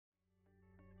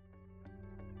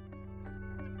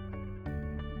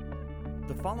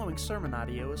The following sermon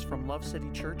audio is from Love City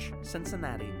Church,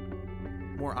 Cincinnati.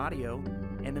 More audio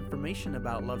and information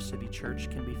about Love City Church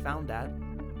can be found at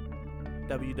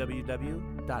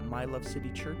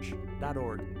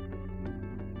www.mylovecitychurch.org.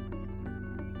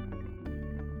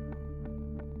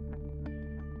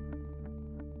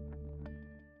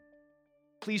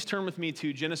 Please turn with me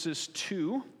to Genesis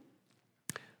 2,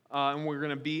 and we're going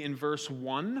to be in verse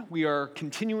 1. We are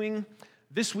continuing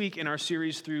this week in our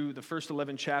series through the first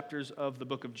 11 chapters of the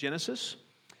book of Genesis.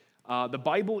 The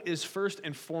Bible is first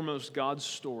and foremost God's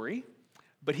story,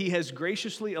 but He has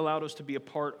graciously allowed us to be a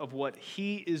part of what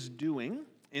He is doing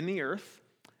in the earth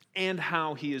and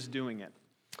how He is doing it.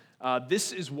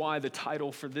 This is why the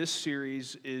title for this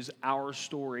series is Our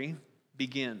Story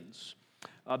Begins.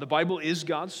 The Bible is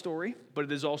God's story, but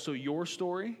it is also your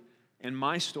story and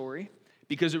my story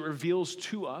because it reveals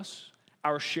to us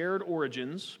our shared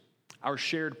origins, our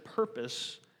shared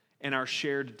purpose, and our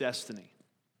shared destiny.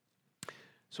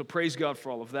 So praise God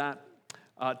for all of that.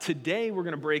 Today we're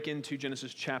going to break into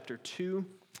Genesis chapter 2,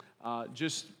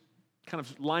 just kind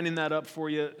of lining that up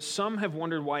for you. Some have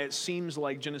wondered why it seems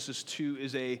like Genesis 2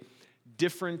 is a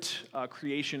different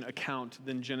creation account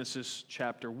than Genesis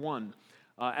chapter 1.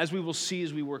 As we will see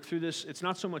as we work through this, it's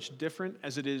not so much different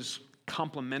as it is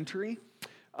complementary.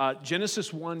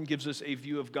 Genesis 1 gives us a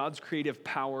view of God's creative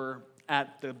power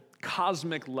at the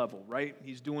cosmic level, right?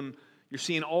 You're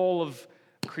seeing all of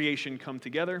creation come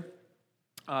together.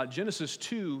 Genesis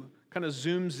 2 kind of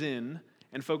zooms in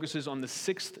and focuses on the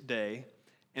sixth day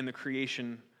and the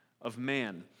creation of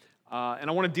man. And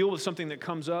I want to deal with something that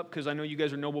comes up because I know you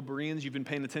guys are noble Bereans. You've been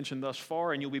paying attention thus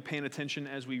far, and you'll be paying attention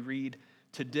as we read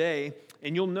today.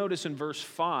 And you'll notice in verse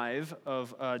 5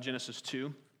 of Genesis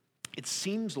 2, it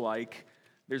seems like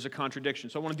there's a contradiction.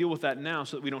 So I want to deal with that now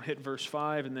so that we don't hit verse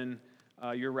 5 and then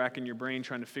you're racking your brain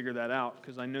trying to figure that out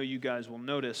because I know you guys will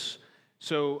notice.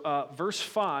 So verse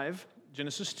 5,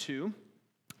 Genesis 2,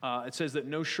 it says that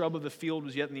no shrub of the field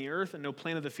was yet in the earth and no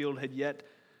plant of the field had yet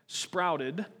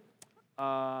sprouted.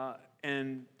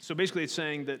 And so basically it's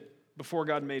saying that before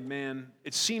God made man,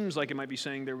 it seems like it might be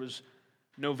saying there was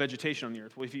no vegetation on the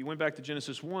earth. Well, if you went back to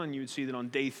Genesis 1, you would see that on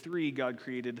day 3, God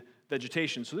created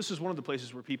vegetation. So this is one of the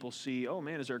places where people see, oh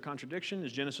man, is there a contradiction?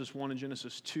 Is Genesis 1 and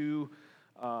Genesis 2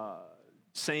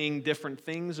 saying different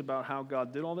things about how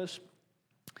God did all this?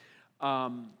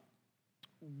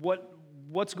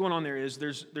 What's going on there is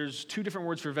there's two different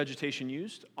words for vegetation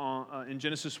used. In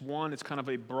Genesis 1, it's kind of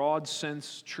a broad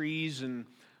sense, trees and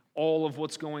all of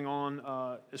what's going on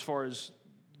as far as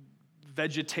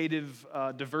vegetative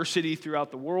diversity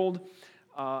throughout the world.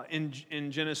 In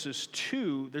Genesis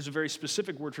 2, there's a very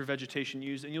specific word for vegetation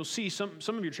used, and you'll see some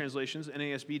of your translations,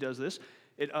 NASB does this,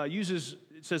 it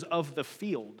says of the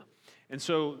field. And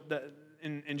so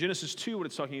in Genesis 2, what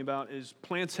it's talking about is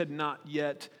plants had not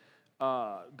yet,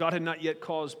 God had not yet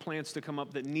caused plants to come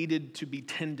up that needed to be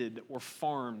tended or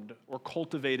farmed or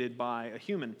cultivated by a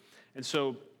human. And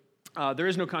so there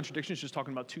is no contradiction, it's just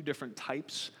talking about two different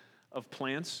types of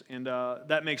plants, and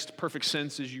that makes perfect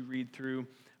sense as you read through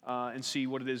and see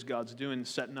what it is God's doing,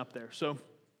 setting up there. So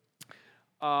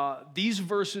these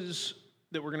verses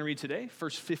that we're going to read today,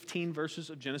 first 15 verses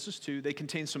of Genesis 2, they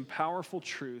contain some powerful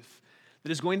truth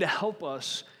that is going to help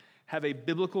us have a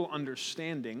biblical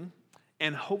understanding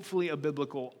and hopefully a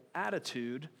biblical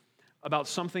attitude about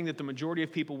something that the majority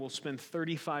of people will spend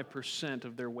 35%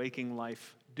 of their waking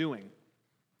life doing.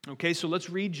 Okay, so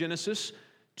let's read Genesis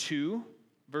 2,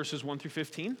 verses 1 through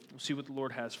 15. We'll see what the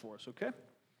Lord has for us, okay?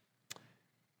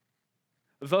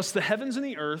 Thus the heavens and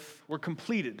the earth were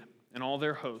completed and all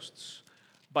their hosts.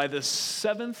 By the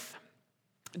seventh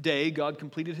day, God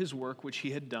completed His work which He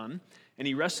had done, and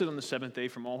He rested on the seventh day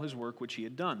from all His work which He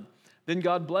had done. Then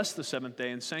God blessed the seventh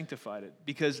day and sanctified it,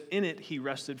 because in it He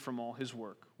rested from all His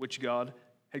work which God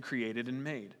had created and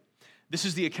made. This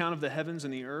is the account of the heavens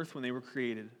and the earth when they were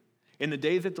created, in the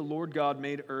day that the Lord God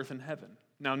made earth and heaven.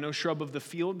 Now no shrub of the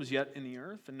field was yet in the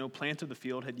earth, and no plant of the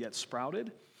field had yet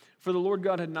sprouted, for the Lord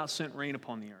God had not sent rain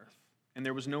upon the earth, and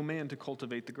there was no man to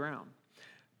cultivate the ground.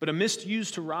 But a mist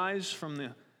used to rise from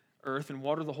the earth and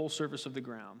water the whole surface of the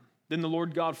ground. Then the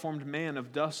Lord God formed man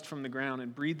of dust from the ground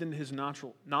and breathed into his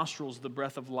nostrils the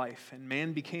breath of life, and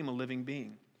man became a living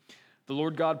being. The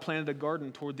Lord God planted a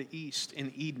garden toward the east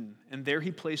in Eden, and there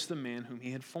He placed the man whom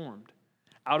He had formed.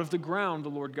 Out of the ground the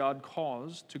Lord God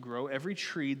caused to grow every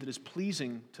tree that is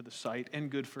pleasing to the sight and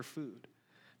good for food.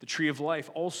 The tree of life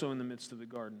also in the midst of the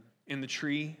garden, and the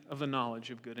tree of the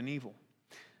knowledge of good and evil.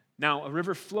 Now a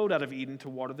river flowed out of Eden to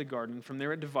water the garden. From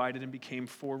there it divided and became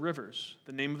 4 rivers.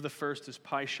 The name of the first is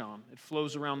Pishon. It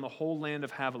flows around the whole land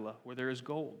of Havilah, where there is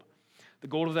gold. The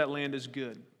gold of that land is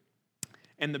good.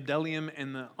 and the bdellium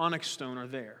and the onyx stone are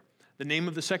there. The name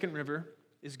of the second river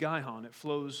is Gihon. It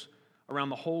flows around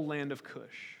the whole land of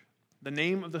Cush. The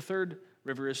name of the third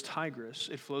river is Tigris.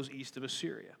 It flows east of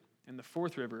Assyria. And the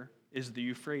fourth river is the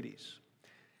Euphrates.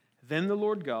 Then the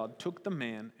Lord God took the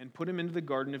man and put him into the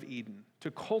Garden of Eden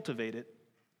to cultivate it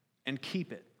and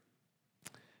keep it.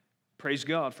 Praise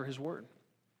God for his word.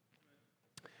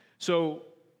 So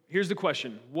here's the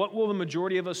question. What will the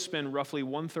majority of us spend roughly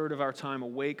 1/3 of our time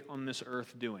awake on this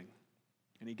earth doing?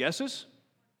 Any guesses?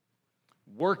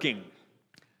 Working.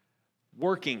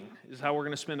 Working is how we're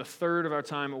going to spend 1/3 of our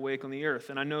time awake on the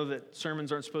earth. And I know that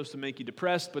sermons aren't supposed to make you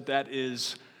depressed, but that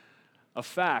is a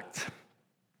fact.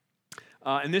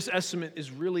 And this estimate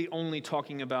is really only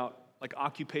talking about like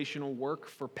occupational work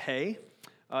for pay.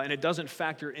 And it doesn't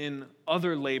factor in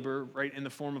other labor, right, in the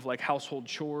form of like household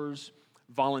chores,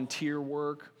 volunteer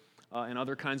work, and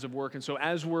other kinds of work. And so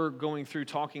as we're going through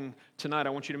talking tonight, I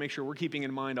want you to make sure we're keeping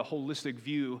in mind a holistic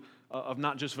view of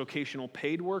not just vocational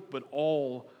paid work, but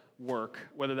all work,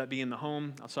 whether that be in the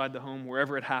home, outside the home,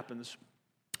 wherever it happens.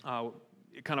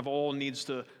 It kind of all needs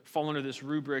to fall under this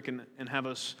rubric and have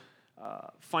us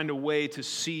find a way to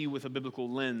see with a biblical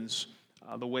lens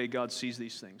the way God sees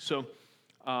these things. So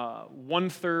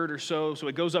 1/3 or so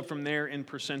it goes up from there in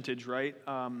percentage, right?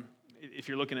 If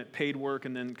you're looking at paid work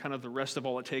and then kind of the rest of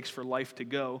all it takes for life to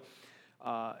go.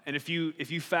 And if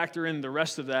you factor in the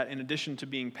rest of that in addition to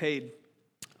being paid,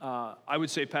 I would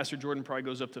say Pastor Jordan probably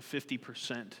goes up to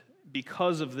 50%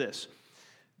 because of this.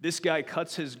 This guy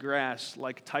cuts his grass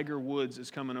like Tiger Woods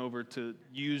is coming over to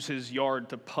use his yard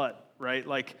to putt, right?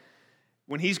 Like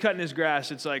when he's cutting his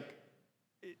grass, it's like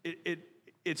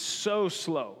it's so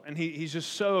slow, and he's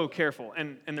just so careful.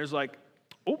 And there's like,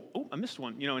 oh, I missed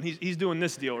one, and he's doing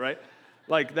this deal, right?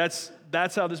 Like that's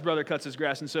how this brother cuts his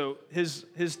grass, and so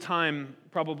his time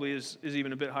probably is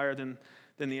even a bit higher than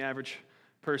the average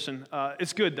person.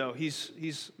 It's good though.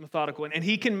 He's methodical, and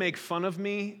he can make fun of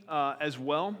me as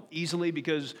well easily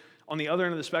because on the other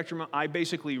end of the spectrum, I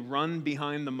basically run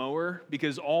behind the mower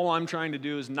because all I'm trying to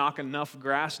do is knock enough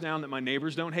grass down that my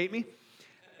neighbors don't hate me,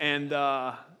 and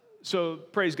so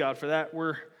praise God for that.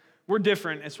 We're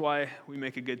different. It's why we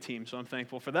make a good team. So I'm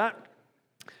thankful for that.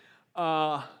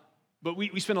 But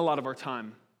we spend a lot of our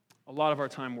time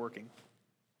working.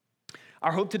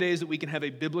 Our hope today is that we can have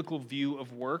a biblical view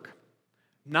of work.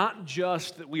 Not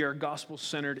just that we are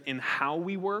gospel-centered in how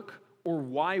we work or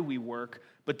why we work,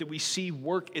 but that we see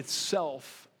work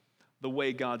itself the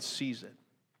way God sees it.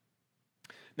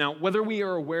 Now, whether we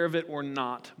are aware of it or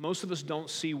not, most of us don't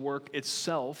see work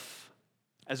itself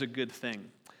as a good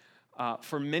thing.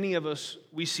 For many of us,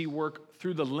 we see work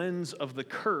through the lens of the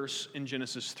curse in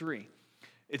Genesis 3.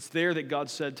 It's there that God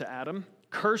said to Adam,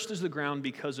 "Cursed is the ground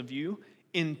because of you.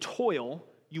 In toil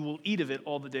you will eat of it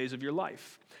all the days of your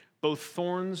life. Both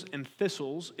thorns and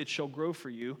thistles it shall grow for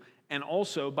you, and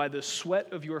also by the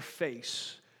sweat of your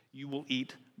face you will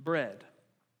eat bread."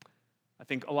 I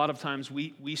think a lot of times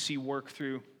we see work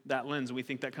through that lens, and we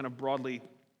think that kind of broadly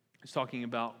is talking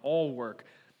about all work.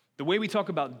 The way we talk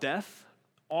about death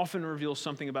often reveals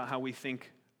something about how we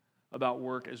think about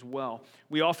work as well.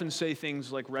 We often say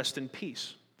things like rest in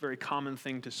peace, very common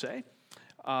thing to say.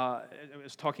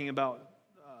 It's talking about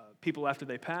people after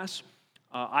they pass.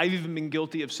 I've even been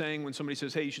guilty of saying when somebody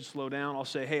says, "Hey, you should slow down," I'll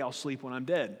say, "Hey, I'll sleep when I'm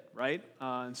dead," right?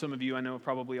 And some of you I know have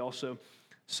probably also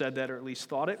said that or at least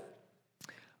thought it.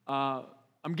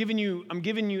 I'm giving you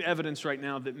evidence right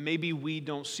now that maybe we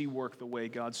don't see work the way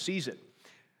God sees it.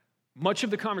 Much of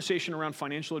the conversation around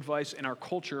financial advice in our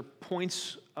culture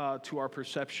points to our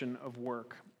perception of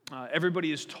work.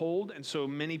 Everybody is told, and so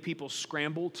many people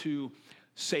scramble to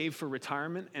save for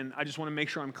retirement. And I just want to make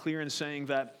sure I'm clear in saying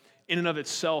that in and of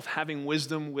itself, having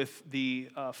wisdom with the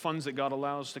funds that God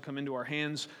allows to come into our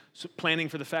hands, so planning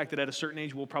for the fact that at a certain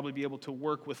age we'll probably be able to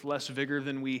work with less vigor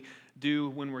than we do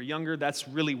when we're younger, that's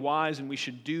really wise, and we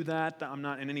should do that. I'm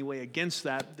not in any way against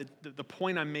that. The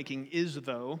point I'm making is,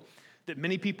 though, that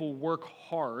many people work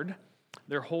hard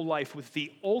their whole life with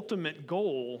the ultimate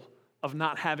goal of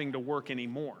not having to work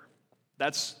anymore.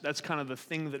 That's kind of the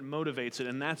thing that motivates it,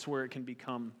 and that's where it can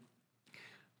become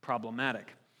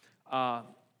problematic.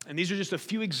 And these are just a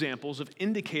few examples of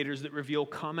indicators that reveal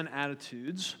common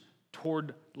attitudes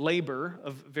toward labor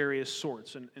of various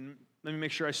sorts. And let me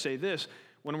make sure I say this.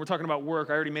 When we're talking about work,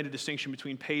 I already made a distinction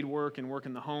between paid work and work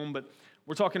in the home, but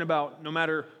we're talking about no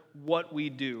matter what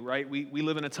we do, right? We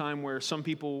live in a time where some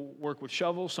people work with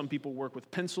shovels, some people work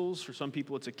with pencils, for some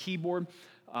people it's a keyboard,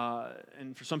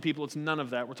 and for some people it's none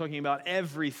of that. We're talking about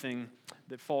everything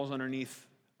that falls underneath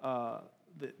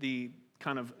the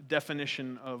kind of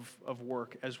definition of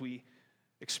work as we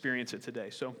experience it today.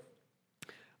 So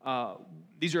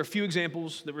These are a few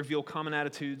examples that reveal common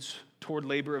attitudes toward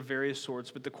labor of various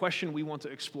sorts, but the question we want to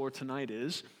explore tonight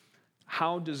is,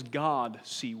 how does God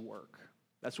see work?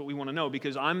 That's what we want to know,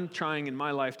 because I'm trying in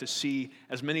my life to see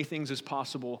as many things as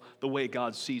possible the way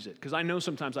God sees it, because I know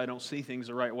sometimes I don't see things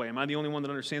the right way. Am I the only one that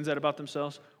understands that about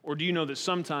themselves? Or do you know that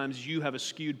sometimes you have a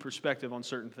skewed perspective on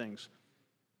certain things?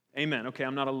 Amen. Okay,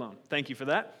 I'm not alone. Thank you for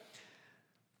that.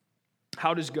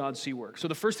 How does God see work? So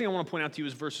the first thing I want to point out to you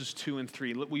is verses 2 and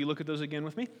 3. Will you look at those again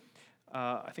with me?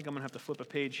 I think I'm going to have to flip a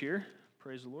page here.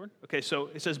 Praise the Lord. Okay, so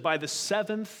it says, by the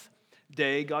seventh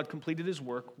day, God completed his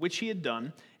work, which he had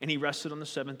done, and he rested on the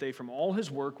seventh day from all his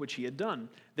work, which he had done.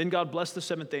 Then God blessed the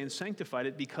seventh day and sanctified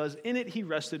it, because in it he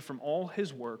rested from all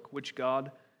his work, which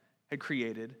God had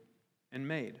created and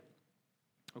made.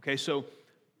 Okay, so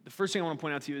the first thing I want to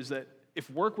point out to you is that if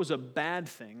work was a bad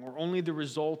thing, or only the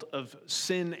result of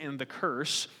sin and the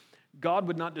curse, God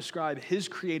would not describe his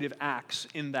creative acts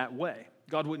in that way.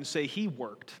 God wouldn't say he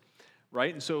worked,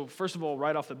 right? And so, first of all,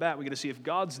 right off the bat, we got to see if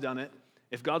God's done it,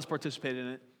 if God's participated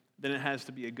in it, then it has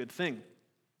to be a good thing,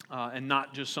 and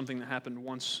not just something that happened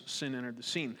once sin entered the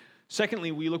scene.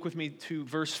 Secondly, we look with me to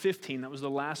verse 15. That was the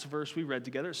last verse we read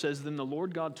together. It says, then the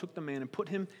Lord God took the man and put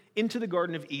him into the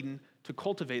Garden of Eden to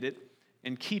cultivate it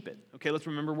and keep it. Okay, let's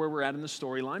remember where we're at in the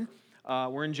storyline.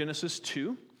 We're in Genesis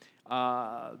 2.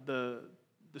 The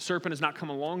serpent has not come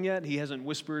along yet. He hasn't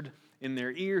whispered in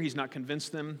their ear. He's not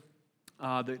convinced them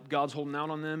that God's holding out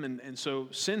on them. And so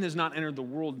sin has not entered the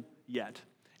world yet.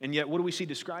 And yet, what do we see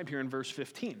described here in verse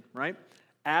 15, right?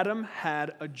 Adam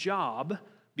had a job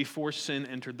before sin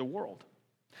entered the world.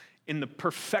 In the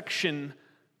perfection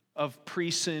of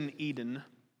pre-sin Eden,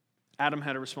 Adam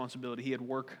had a responsibility. He had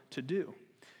work to do.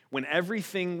 When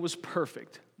everything was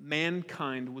perfect,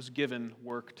 mankind was given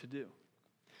work to do.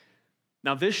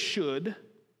 Now, these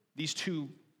 2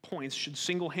 points should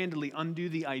single-handedly undo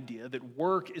the idea that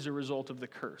work is a result of the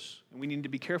curse. And we need to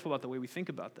be careful about the way we think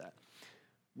about that.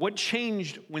 What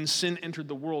changed when sin entered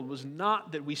the world was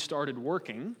not that we started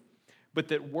working, but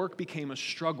that work became a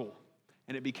struggle,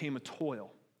 and it became a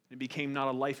toil. It became not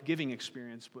a life-giving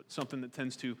experience, but something that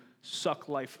tends to suck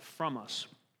life from us.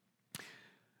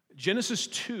 Genesis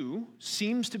 2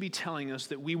 seems to be telling us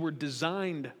that we were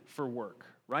designed for work,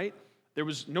 right? There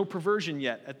was no perversion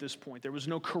yet at this point. There was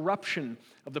no corruption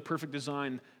of the perfect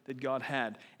design that God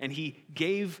had. And he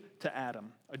gave to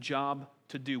Adam a job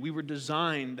to do. We were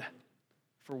designed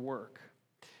for work.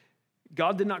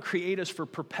 God did not create us for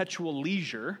perpetual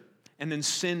leisure, and then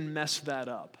sin messed that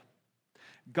up.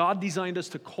 God designed us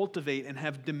to cultivate and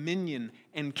have dominion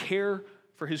and care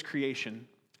for his creation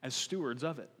as stewards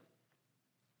of it.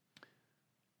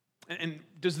 And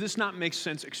does this not make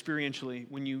sense experientially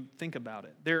when you think about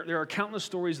it? There are countless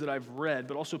stories that I've read,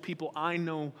 but also people I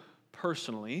know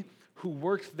personally who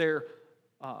worked their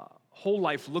whole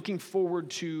life looking forward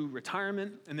to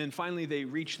retirement, and then finally they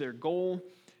reached their goal,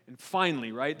 and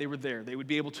finally, right, they were there. They would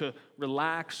be able to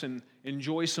relax and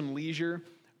enjoy some leisure,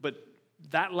 but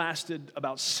that lasted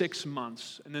about 6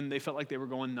 months, and then they felt like they were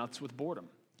going nuts with boredom.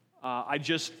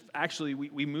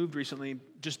 We moved recently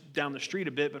just down the street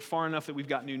a bit, but far enough that we've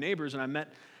got new neighbors, and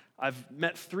I've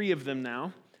met 3 of them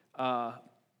now,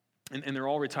 and they're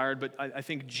all retired, but I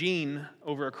think Jean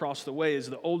over across the way is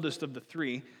the oldest of the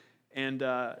 3, and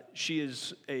she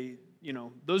is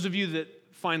those of you that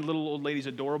find little old ladies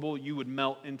adorable, you would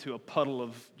melt into a puddle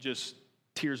of just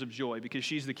tears of joy because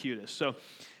she's the cutest. So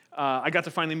I got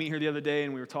to finally meet her the other day,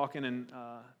 and we were talking, and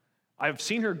I've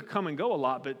seen her come and go a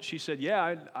lot, but she said,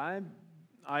 yeah,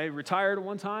 I retired at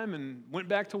one time and went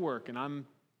back to work, and I'm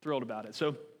thrilled about it.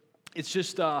 So it's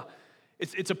just,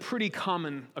 it's a pretty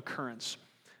common occurrence.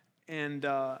 And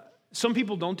some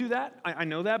people don't do that, I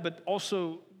know that, but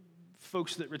also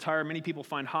folks that retire, many people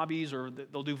find hobbies or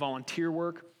they'll do volunteer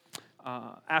work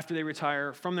after they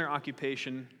retire from their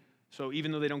occupation. So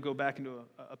even though they don't go back into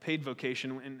a paid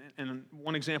vocation, and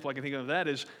one example I can think of that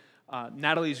is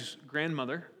Natalie's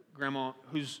grandmother, Grandma,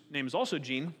 whose name is also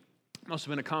Jean, must have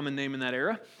been a common name in that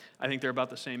era. I think they're about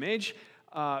the same age.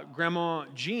 Grandma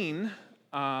Jean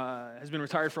has been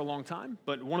retired for a long time,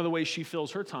 but one of the ways she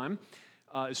fills her time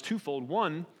is twofold.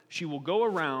 One, she will go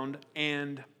around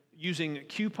and using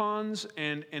coupons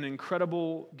and an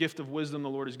incredible gift of wisdom the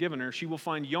Lord has given her, she will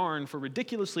find yarn for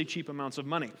ridiculously cheap amounts of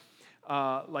money.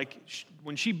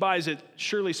 When she buys it,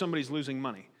 surely somebody's losing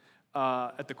money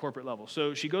at the corporate level.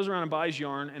 So she goes around and buys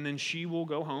yarn, and then she will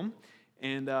go home,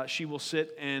 and she will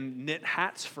sit and knit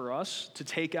hats for us to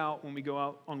take out when we go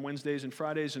out on Wednesdays and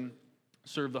Fridays and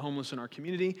serve the homeless in our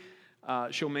community.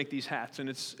 She'll make these hats, and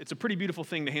it's a pretty beautiful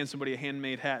thing to hand somebody a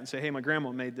handmade hat and say, hey, my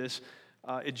grandma made this.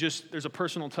 There's a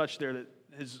personal touch there that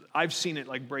I've seen it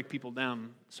like break people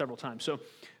down several times. So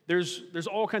there's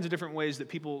all kinds of different ways that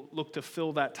people look to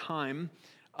fill that time,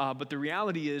 but the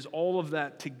reality is all of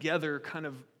that together kind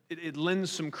of, it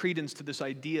lends some credence to this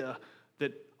idea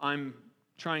that I'm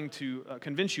trying to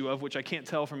convince you of, which I can't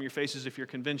tell from your faces if you're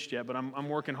convinced yet, but I'm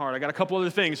working hard. I got a couple other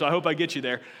things, so I hope I get you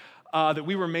there. That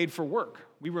we were made for work.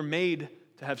 We were made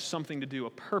to have something to do, a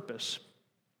purpose.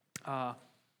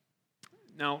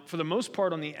 Now, for the most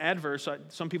part, on the adverse,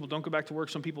 some people don't go back to work.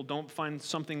 Some people don't find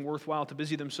something worthwhile to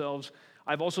busy themselves.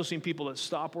 I've also seen people that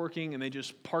stop working and they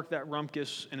just park that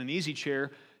rumpus in an easy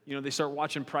chair. You know, they start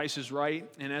watching Price is Right,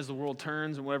 and As the World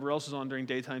Turns, and whatever else is on during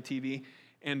daytime TV.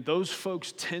 And those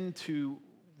folks tend to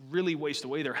really waste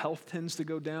away. Their health tends to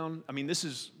go down. I mean, this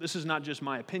is not just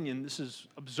my opinion. This is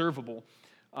observable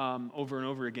over and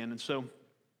over again. And so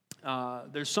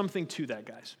there's something to that,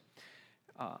 guys.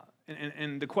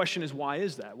 And the question is, why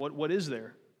is that? What is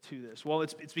there to this? Well,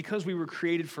 it's because we were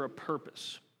created for a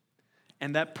purpose.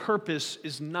 And that purpose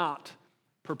is not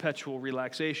perpetual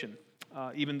relaxation.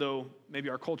 Even though maybe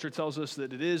our culture tells us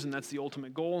that it is, and that's the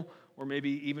ultimate goal, or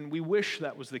maybe even we wish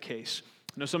that was the case.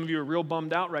 I know some of you are real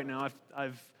bummed out right now.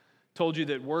 I've told you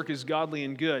that work is godly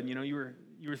and good. You know, you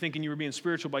were thinking you were being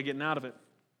spiritual by getting out of it.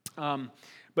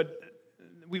 But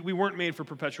we weren't made for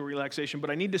perpetual relaxation.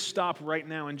 But I need to stop right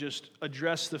now and just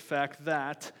address the fact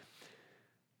that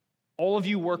all of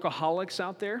you workaholics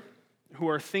out there who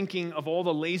are thinking of all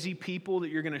the lazy people that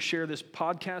you're going to share this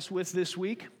podcast with this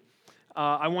week,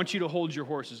 I want you to hold your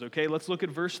horses, okay? Let's look at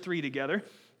verse 3 together.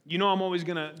 You know I'm always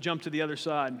going to jump to the other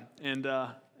side and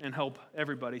help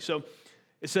everybody. So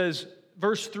it says,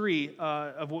 verse 3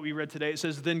 of what we read today, it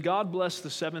says, "Then God blessed the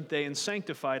seventh day and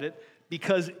sanctified it,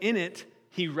 because in it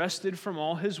he rested from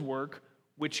all his work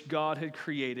which God had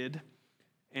created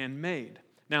and made."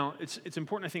 Now, it's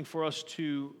important, I think, for us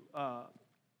to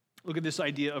look at this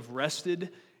idea of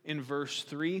rested in verse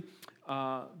 3.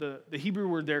 The Hebrew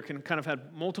word there can kind of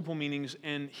have multiple meanings,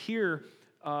 and here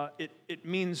it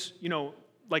means, you know,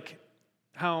 like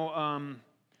how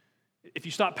if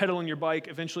you stop pedaling your bike,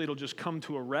 eventually it'll just come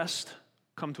to a rest,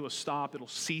 come to a stop, it'll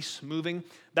cease moving.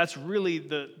 That's really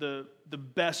the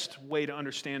best way to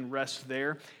understand rest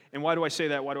there. And why do I say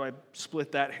that? Why do I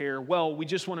split that hair? Well, we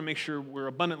just want to make sure we're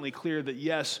abundantly clear that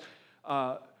yes,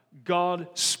 God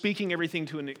speaking everything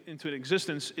into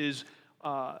existence is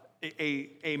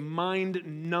a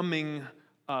mind-numbing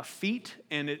feat,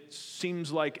 and it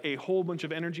seems like a whole bunch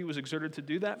of energy was exerted to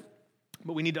do that.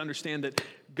 But we need to understand that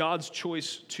God's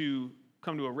choice to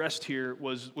come to a rest here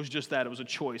was just that. It was a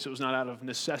choice. It was not out of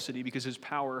necessity, because his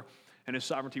power and his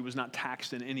sovereignty was not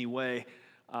taxed in any way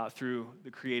through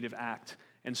the creative act.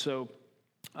 And so,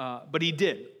 but he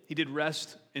did. He did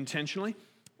rest intentionally,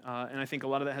 and I think a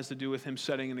lot of that has to do with him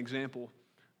setting an example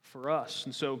for us.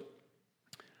 And so,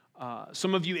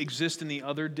 some of you exist in the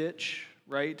other ditch,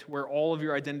 right, where all of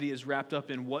your identity is wrapped up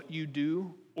in what you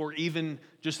do, or even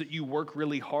just that you work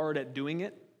really hard at doing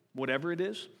it, whatever it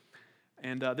is.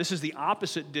 And this is the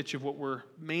opposite ditch of what we're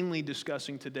mainly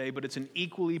discussing today, but it's an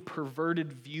equally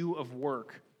perverted view of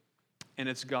work and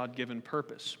its God-given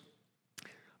purpose.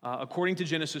 According to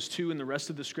Genesis 2 and the rest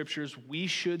of the scriptures, we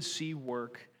should see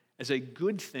work as a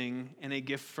good thing and a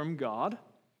gift from God,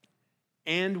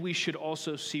 and we should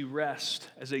also see rest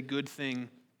as a good thing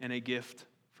and a gift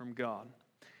from God.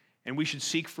 And we should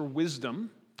seek for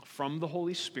wisdom from the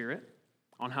Holy Spirit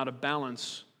on how to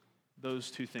balance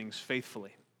those two things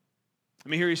faithfully. Let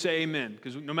me hear you say amen,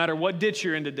 because no matter what ditch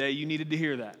you're in today, you needed to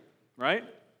hear that, right?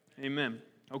 Amen.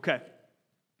 Okay.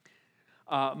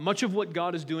 Much of what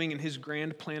God is doing in his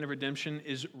grand plan of redemption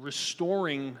is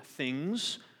restoring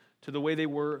things to the way they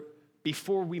were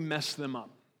before we mess them up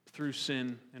through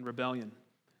sin and rebellion.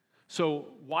 So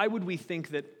why would we think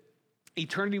that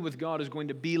eternity with God is going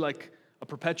to be like a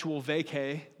perpetual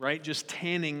vacay, right? Just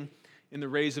tanning in the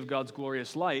rays of God's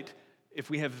glorious light, if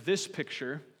we have this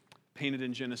picture painted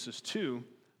in Genesis 2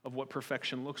 of what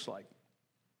perfection looks like?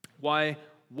 Why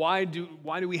do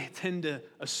we tend to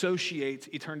associate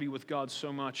eternity with God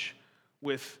so much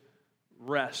with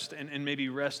rest, and maybe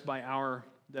rest by our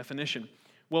definition?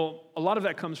 Well, a lot of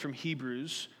that comes from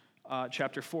Hebrews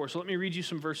chapter 4. So let me read you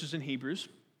some verses in Hebrews,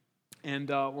 and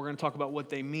we're going to talk about what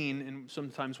they mean and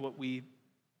sometimes what we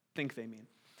think they mean.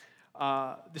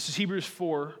 This is Hebrews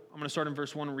 4. I'm going to start in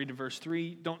verse 1 and read to verse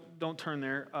 3. Don't turn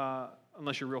there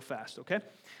unless you're real fast, okay?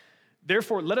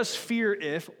 "Therefore, let us fear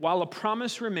if, while a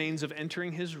promise remains of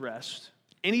entering his rest,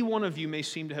 any one of you may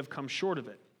seem to have come short of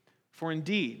it. For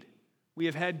indeed, we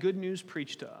have had good news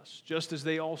preached to us, just as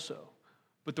they also.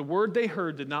 But the word they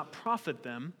heard did not profit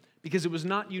them, because it was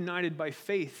not united by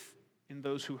faith in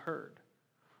those who heard.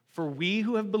 For we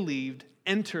who have believed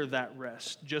enter that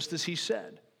rest, just as he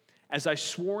said, as I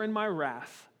swore in my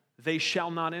wrath, they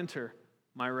shall not enter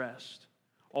my rest,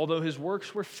 although his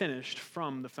works were finished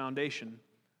from the foundation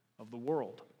of the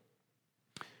world.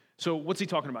 So what's he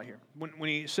talking about here? When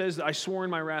he says, I swore in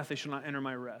my wrath, they shall not enter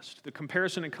my rest, the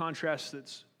comparison and contrast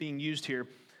that's being used here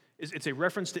is it's a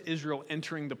reference to Israel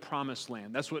entering the promised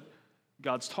land. That's what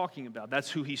God's talking about.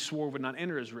 That's who he swore would not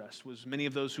enter his rest, was many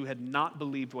of those who had not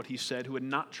believed what he said, who had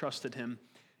not trusted him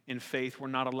in faith, were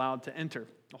not allowed to enter,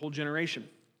 a whole generation.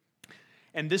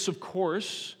 And this, of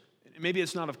course, maybe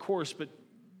it's not of course, but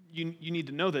you need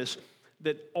to know this,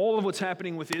 that all of what's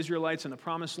happening with the Israelites in the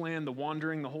promised land, the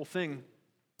wandering, the whole thing,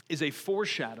 is a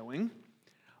foreshadowing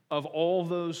of all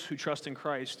those who trust in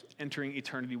Christ entering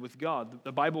eternity with God.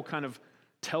 The Bible kind of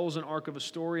tells an arc of a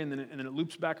story, and then it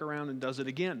loops back around and does it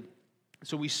again.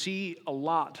 So we see a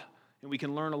lot, and we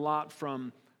can learn a lot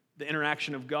from the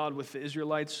interaction of God with the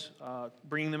Israelites,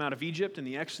 bringing them out of Egypt in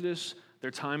the Exodus,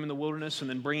 their time in the wilderness, and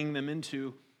then bringing them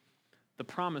into the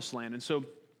promised land. And so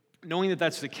knowing that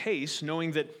that's the case,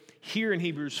 knowing that here in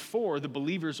Hebrews 4, the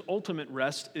believer's ultimate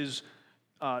rest is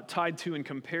tied to and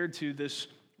compared to this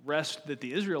rest that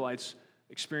the Israelites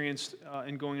experienced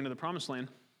in going into the promised land,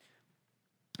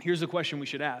 here's the question we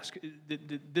should ask.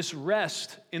 Did this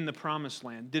rest in the promised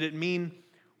land, did it mean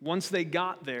once they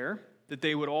got there that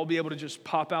they would all be able to just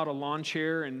pop out a lawn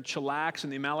chair and chillax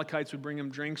and the Amalekites would bring them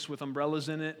drinks with umbrellas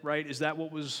in it, right? Is that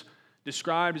what was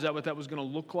described? Is that what that was going to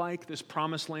look like, this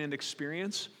promised land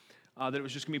experience? That it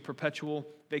was just going to be perpetual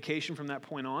vacation from that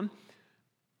point on?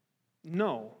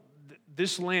 No.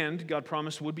 This land, God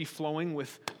promised, would be flowing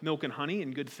with milk and honey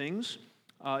and good things.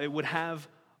 It would have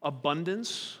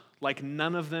abundance like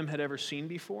none of them had ever seen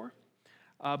before.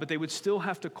 But they would still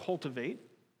have to cultivate,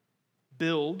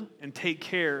 build, and take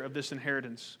care of this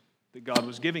inheritance that God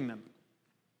was giving them.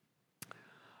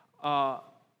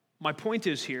 My point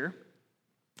is here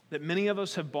that many of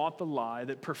us have bought the lie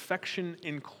that perfection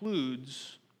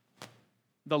includes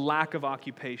the lack of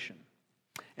occupation.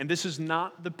 And this is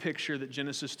not the picture that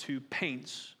Genesis 2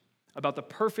 paints about the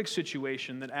perfect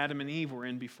situation that Adam and Eve were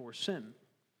in before sin.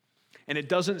 And it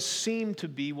doesn't seem to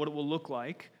be what it will look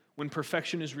like when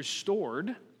perfection is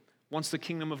restored once the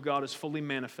kingdom of God is fully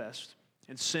manifest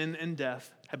and sin and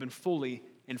death have been fully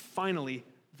and finally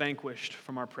vanquished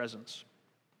from our presence.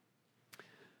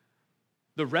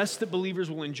 The rest that believers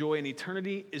will enjoy in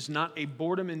eternity is not a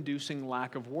boredom-inducing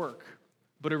lack of work,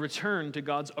 but a return to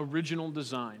God's original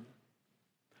design,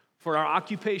 for our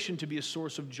occupation to be a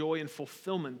source of joy and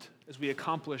fulfillment as we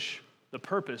accomplish the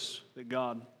purpose that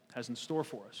God has in store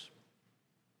for us.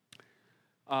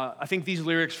 I think these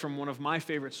lyrics from one of my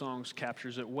favorite songs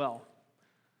captures it well.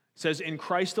 It says, "In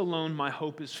Christ alone my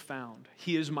hope is found.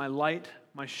 He is my light,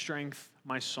 my strength,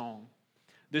 my song.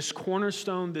 This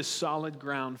cornerstone, this solid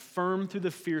ground, firm through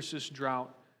the fiercest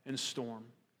drought and storm.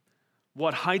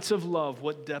 What heights of love,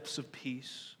 what depths of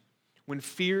peace. When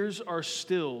fears are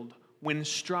stilled, when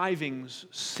strivings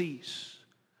cease.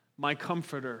 My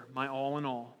comforter, my all in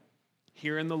all.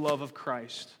 Here in the love of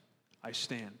Christ I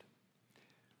stand."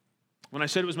 When I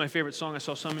said it was my favorite song, I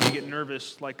saw some of you get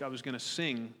nervous like I was going to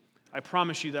sing. I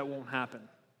promise you that won't happen,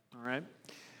 all right?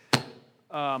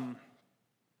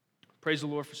 Praise the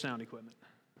Lord for sound equipment.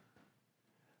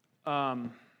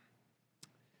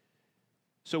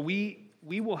 So we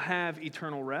will have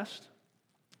eternal rest,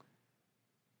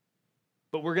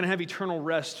 but we're going to have eternal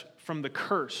rest from the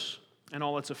curse and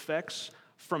all its effects,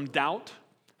 from doubt,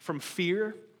 from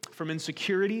fear, from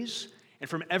insecurities, and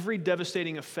from every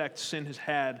devastating effect sin has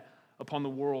had upon the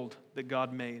world that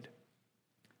God made.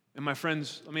 And my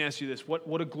friends, let me ask you this.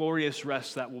 What a glorious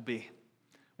rest that will be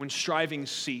when strivings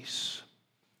cease.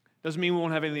 Doesn't mean we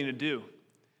won't have anything to do.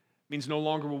 It means no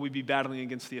longer will we be battling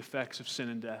against the effects of sin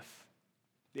and death.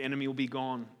 The enemy will be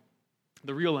gone.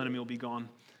 The real enemy will be gone,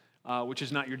 which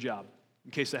is not your job, in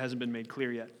case that hasn't been made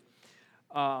clear yet.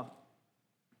 Now,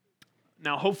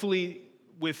 hopefully,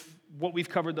 with what we've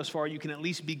covered thus far, you can at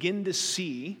least begin to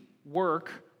see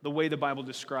work the way the Bible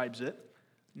describes it,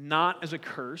 not as a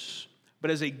curse, but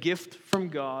as a gift from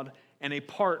God and a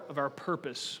part of our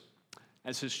purpose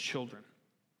as His children.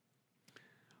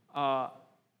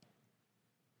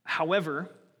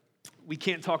 However, we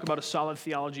can't talk about a solid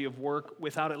theology of work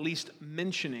without at least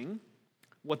mentioning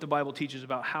what the Bible teaches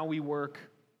about how we work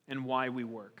and why we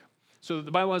work. So the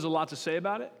Bible has a lot to say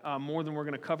about it, more than we're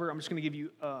going to cover. I'm just going to give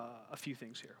you a few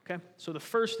things here, okay? So the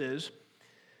first is,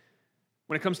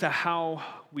 when it comes to how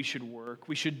we should work,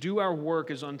 we should do our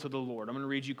work as unto the Lord. I'm going to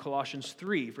read you Colossians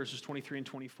 3, verses 23 and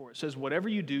 24. It says, "Whatever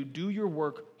you do, do your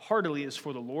work heartily as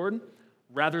for the Lord,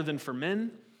 rather than for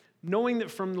men, knowing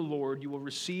that from the Lord you will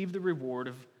receive the reward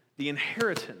of the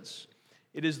inheritance.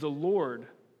 It is the Lord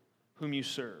whom you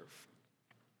serve.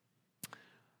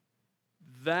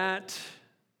 That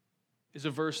is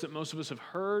a verse that most of us have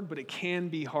heard, but it can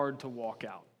be hard to walk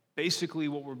out. Basically,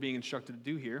 what we're being instructed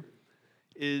to do here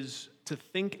is to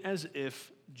think as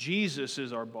if Jesus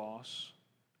is our boss,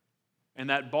 and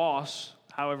that boss,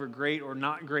 however great or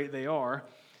not great they are,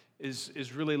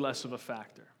 is really less of a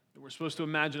factor. We're supposed to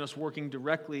imagine us working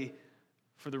directly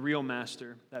for the real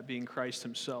master, that being Christ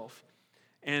himself.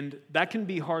 And that can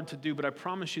be hard to do, but I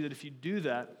promise you that if you do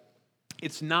that,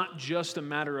 it's not just a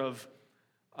matter of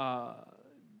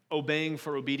obeying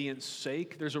for obedience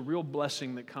sake. There's a real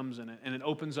blessing that comes in it, and it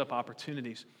opens up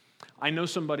opportunities. I know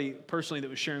somebody personally that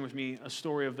was sharing with me a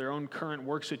story of their own current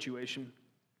work situation,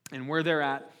 and where they're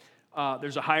at,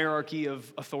 there's a hierarchy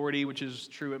of authority, which is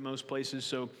true at most places.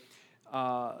 So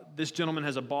this gentleman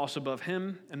has a boss above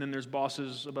him, and then there's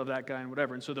bosses above that guy and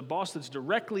whatever. And so the boss that's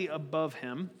directly above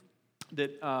him,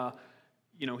 that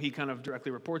he kind of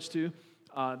directly reports to,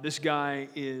 this guy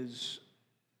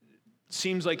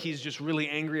seems like he's just really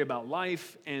angry about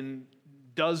life and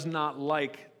does not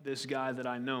like this guy that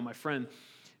I know, my friend.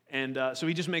 And so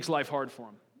he just makes life hard for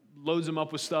him. Loads him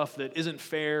up with stuff that isn't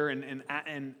fair and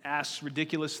asks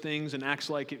ridiculous things and acts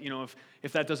like,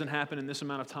 if that doesn't happen in this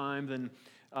amount of time, then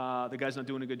the guy's not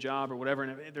doing a good job or whatever.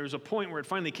 And there was a point where it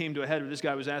finally came to a head where this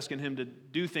guy was asking him to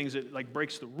do things that like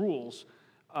breaks the rules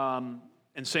and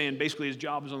saying basically his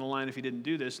job was on the line if he didn't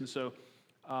do this. And so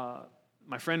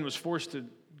my friend was forced to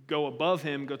go above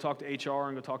him, go talk to HR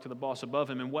and go talk to the boss above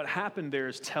him. And what happened there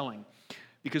is telling.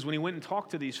 Because when he went and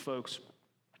talked to these folks,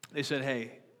 they said,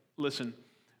 hey, listen,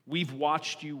 we've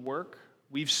watched you work.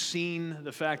 We've seen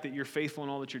the fact that you're faithful in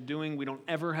all that you're doing. We don't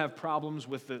ever have problems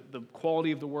with the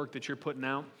quality of the work that you're putting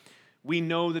out. We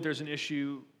know that there's an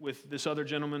issue with this other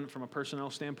gentleman from a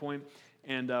personnel standpoint,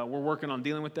 and we're working on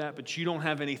dealing with that, but you don't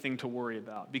have anything to worry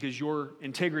about because your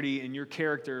integrity and your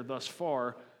character thus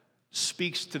far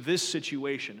speaks to this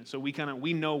situation. And so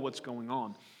we know what's going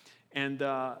on. And,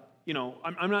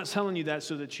 I'm not telling you that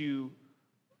so that you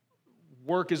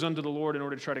work as unto the Lord in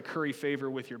order to try to curry favor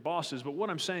with your bosses. But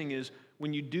what I'm saying is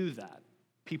when you do that,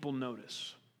 people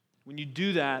notice. When you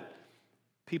do that,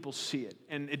 people see it.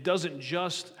 And it doesn't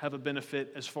just have a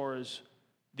benefit as far as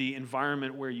the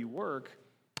environment where you work.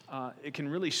 It can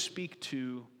really speak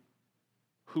to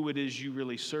who it is you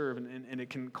really serve, and it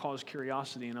can cause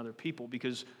curiosity in other people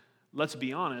because, let's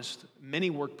be honest,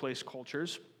 many workplace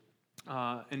cultures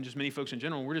and just many folks in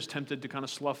general, we're just tempted to kind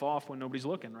of slough off when nobody's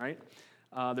looking, right?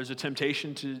 There's a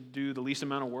temptation to do the least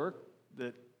amount of work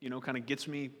that, kind of gets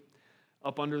me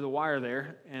up under the wire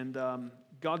there. And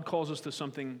God calls us to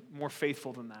something more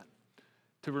faithful than that,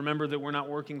 to remember that we're not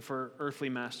working for earthly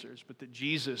masters, but that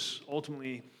Jesus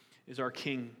ultimately is our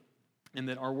King and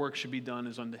that our work should be done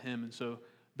as unto Him. And so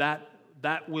that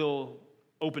will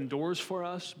open doors for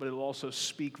us, but it will also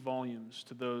speak volumes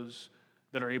to those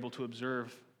that are able to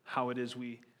observe how it is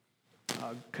we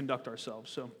conduct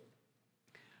ourselves. So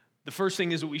the first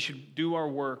thing is that we should do our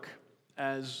work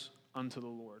as unto the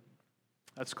Lord.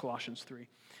 That's Colossians 3.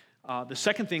 The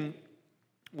second thing,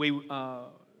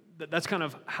 that's kind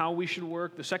of how we should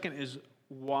work. The second is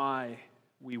why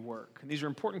we work. And these are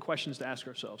important questions to ask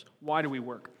ourselves. Why do we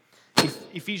work?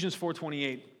 Ephesians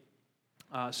 4:28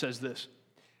 says this.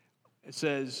 It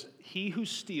says, "He who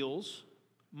steals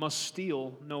must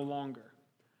steal no longer,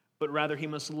 but rather he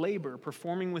must labor,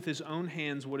 performing with his own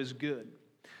hands what is good,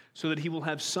 so that he will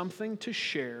have something to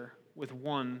share with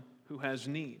one who has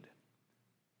need."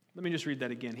 Let me just read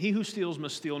that again. "He who steals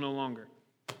must steal no longer."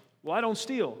 Well, I don't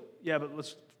steal. Yeah, but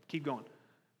let's keep going.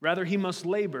 "Rather, he must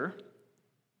labor,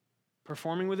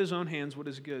 performing with his own hands what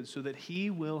is good, so that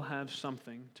he will have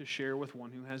something to share with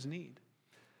one who has need."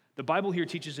 The Bible here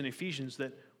teaches in Ephesians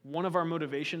that one of our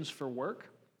motivations for work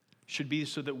should be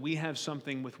so that we have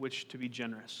something with which to be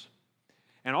generous.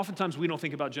 And oftentimes we don't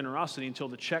think about generosity until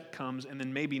the check comes, and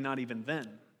then maybe not even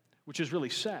then, which is really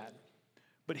sad.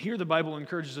 But here the Bible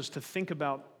encourages us to think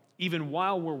about, even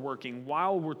while we're working,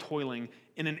 while we're toiling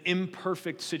in an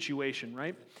imperfect situation,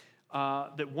 right?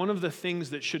 That one of the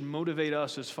things that should motivate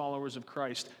us as followers of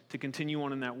Christ to continue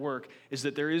on in that work is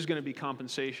that there is going to be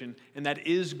compensation, and that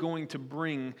is going to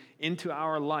bring into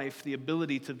our life the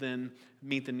ability to then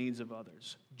meet the needs of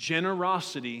others.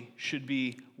 Generosity should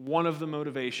be one of the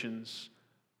motivations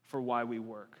for why we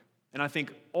work. And I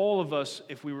think all of us,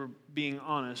 if we were being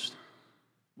honest,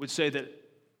 would say that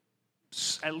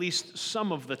at least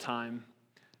some of the time,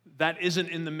 that isn't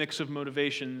in the mix of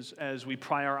motivations as we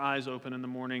pry our eyes open in the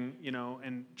morning,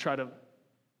 and try to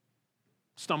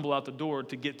stumble out the door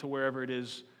to get to wherever it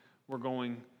is we're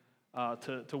going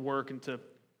to work and to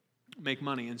make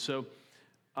money. And so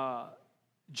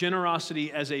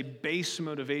generosity as a base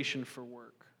motivation for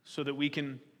work so that we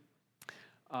can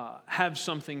have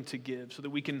something to give, so that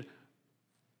we can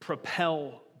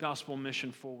propel gospel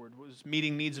mission forward. Was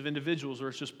meeting needs of individuals, or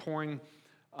it's just pouring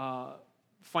the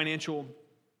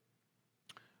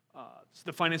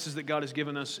finances that God has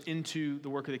given us into the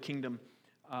work of the kingdom.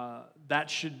 That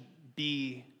should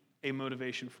be a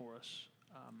motivation for us.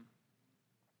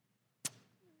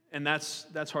 And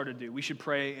that's hard to do. We should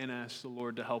pray and ask the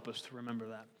Lord to help us to remember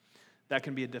that. That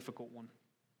can be a difficult one.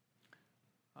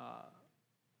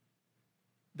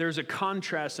 There's a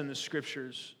contrast in the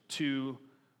scriptures to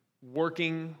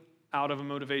working out of a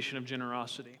motivation of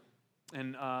generosity.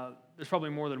 And there's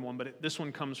probably more than one, but this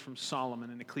one comes from Solomon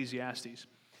in Ecclesiastes.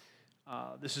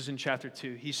 This is in chapter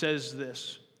 2. He says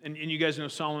this, and you guys know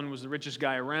Solomon was the richest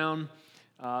guy around.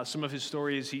 Some of his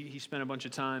stories, he spent a bunch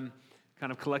of time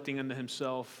kind of collecting unto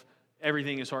himself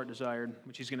everything his heart desired,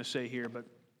 which he's going to say here, but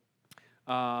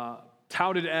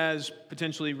touted as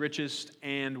potentially richest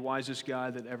and wisest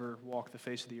guy that ever walked the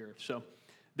face of the earth. So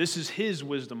this is his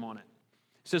wisdom on it.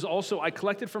 It says, also, I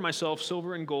collected for myself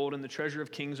silver and gold and the treasure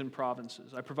of kings and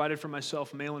provinces. I provided for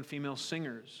myself male and female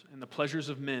singers and the pleasures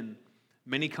of men,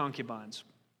 many concubines.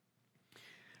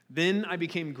 Then I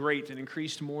became great and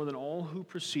increased more than all who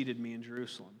preceded me in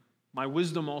Jerusalem. My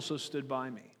wisdom also stood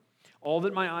by me. All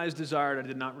that my eyes desired, I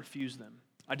did not refuse them.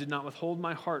 I did not withhold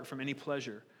my heart from any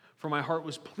pleasure, for my heart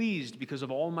was pleased because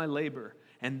of all my labor,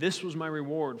 and this was my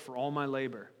reward for all my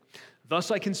labor.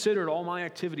 Thus I considered all my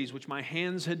activities which my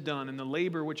hands had done, and the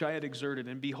labor which I had exerted,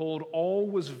 and behold, all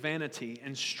was vanity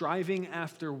and striving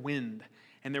after wind,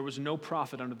 and there was no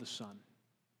profit under the sun.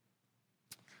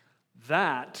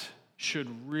 That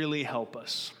should really help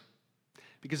us,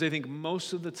 because I think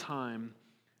most of the time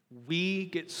we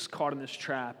get caught in this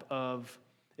trap of,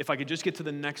 if I could just get to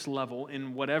the next level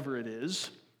in whatever it is,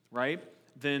 right,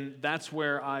 then that's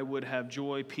where I would have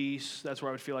joy, peace, that's where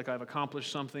I would feel like I've accomplished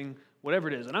something, whatever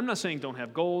it is. And I'm not saying don't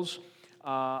have goals.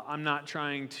 I'm not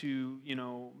trying to,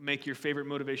 make your favorite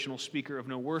motivational speaker of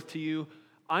no worth to you.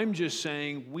 I'm just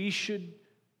saying we should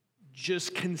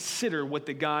just consider what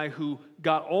the guy who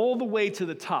got all the way to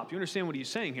the top, you understand what he's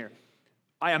saying here?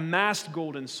 I amassed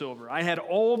gold and silver. I had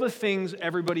all the things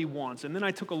everybody wants. And then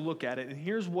I took a look at it, and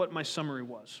here's what my summary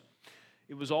was.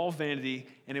 It was all vanity,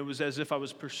 and it was as if I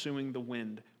was pursuing the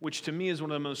wind, which to me is one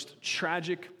of the most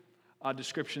tragic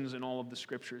descriptions in all of the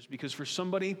scriptures. Because for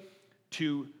somebody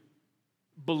to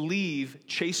believe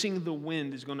chasing the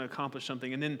wind is going to accomplish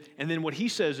something, and then what he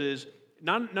says is,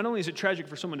 not only is it tragic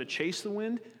for someone to chase the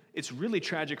wind, it's really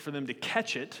tragic for them to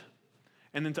catch it,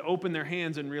 and then to open their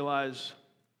hands and realize,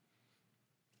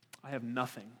 I have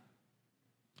nothing.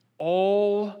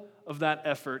 All of that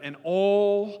effort and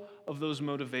all of those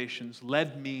motivations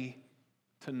led me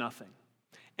to nothing.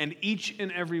 And each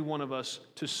and every one of us,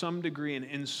 to some degree and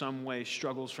in some way,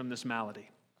 struggles from this malady.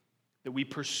 That we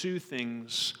pursue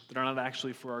things that are not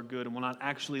actually for our good and will not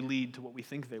actually lead to what we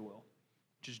think they will,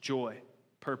 which is joy,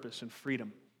 purpose, and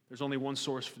freedom. There's only one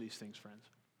source for these things, friends,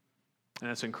 and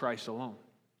that's in Christ alone.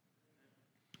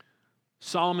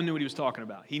 Solomon knew what he was talking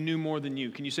about. He knew more than you.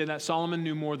 Can you say that? Solomon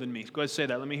knew more than me. Go ahead and say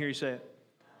that. Let me hear you say it.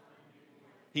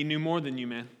 He knew more than you,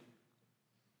 man.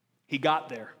 He got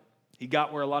there. He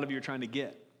got where a lot of you are trying to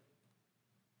get.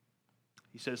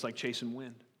 He said it's like chasing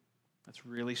wind. That's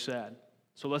really sad.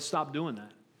 So let's stop doing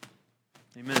that.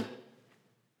 Amen.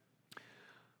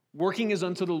 Working is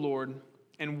unto the Lord,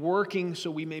 and working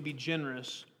so we may be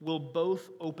generous will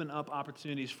both open up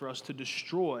opportunities for us to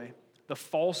destroy the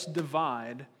false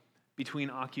divide between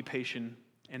occupation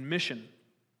and mission.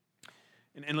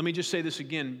 And let me just say this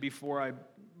again before I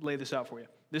lay this out for you.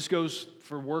 This goes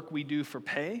for work we do for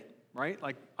pay, right?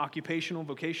 Like occupational,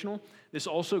 vocational. This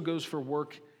also goes for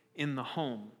work in the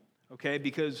home, okay?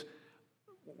 Because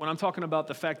when I'm talking about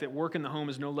the fact that work in the home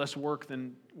is no less work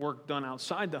than work done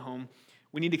outside the home,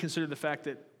 we need to consider the fact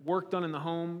that work done in the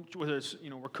home, whether it's,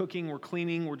 we're cooking, we're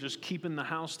cleaning, we're just keeping the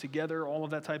house together, all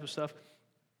of that type of stuff,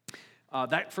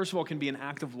 that, first of all, can be an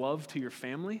act of love to your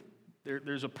family.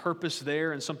 There's a purpose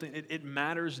there and something, it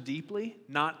matters deeply,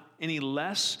 not any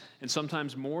less and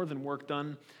sometimes more than work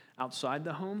done outside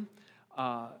the home.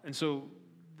 And so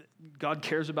God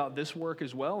cares about this work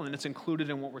as well, and it's included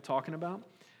in what we're talking about.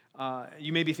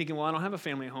 You may be thinking, well, I don't have a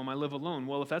family at home, I live alone.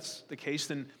 Well, if that's the case,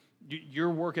 then your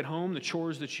work at home, the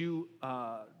chores that you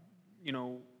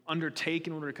undertake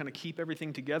in order to kind of keep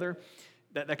everything together,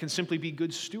 that can simply be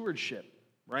good stewardship,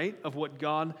 right, of what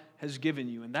God has given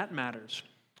you, and that matters.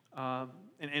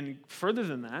 And further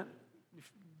than that,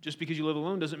 just because you live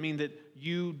alone doesn't mean that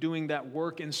you doing that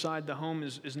work inside the home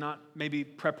is not maybe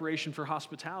preparation for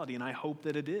hospitality, and I hope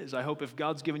that it is. I hope if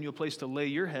God's given you a place to lay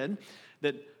your head,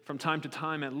 that from time to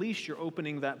time, at least you're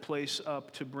opening that place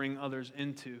up to bring others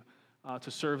into,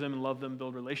 to serve them and love them,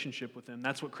 build relationship with them.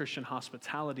 That's what Christian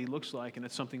hospitality looks like, and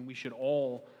it's something we should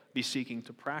all be seeking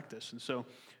to practice. And so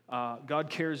God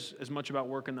cares as much about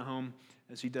work in the home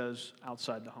as he does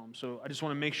outside the home. So I just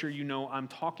want to make sure you know I'm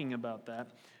talking about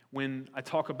that when I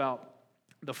talk about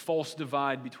the false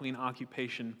divide between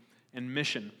occupation and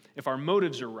mission. If our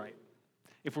motives are right,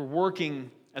 if we're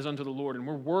working as unto the Lord and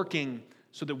we're working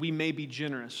so that we may be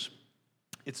generous,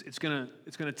 it's going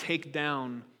to take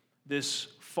down this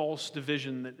false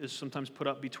division that is sometimes put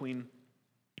up between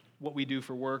what we do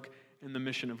for work and the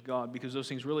mission of God, because those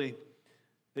things really,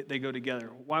 they go together.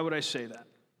 Why would I say that?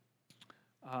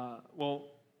 Well,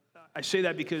 I say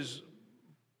that because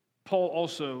Paul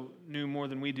also knew more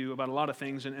than we do about a lot of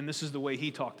things, and this is the way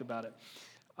he talked about it.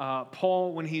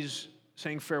 Paul, when he's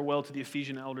saying farewell to the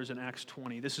Ephesian elders in Acts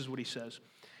 20, this is what he says.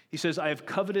 He says, I have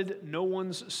coveted no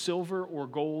one's silver or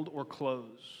gold or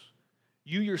clothes.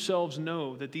 You yourselves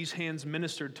know that these hands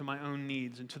ministered to my own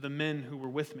needs and to the men who were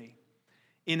with me.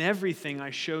 In everything I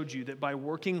showed you that by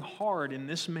working hard in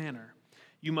this manner,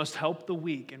 you must help the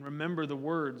weak and remember the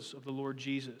words of the Lord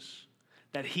Jesus,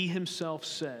 that he himself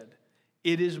said,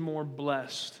 it is more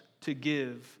blessed to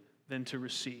give than to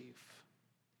receive.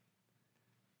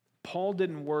 Paul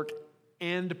didn't work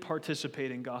and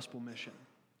participate in gospel mission.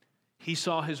 He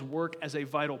saw his work as a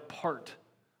vital part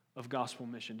of gospel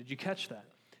mission. Did you catch that?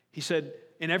 He said,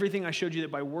 in everything I showed you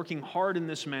that by working hard in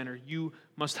this manner, you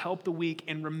must help the weak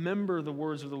and remember the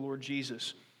words of the Lord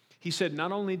Jesus. He said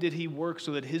not only did he work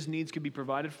so that his needs could be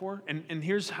provided for, and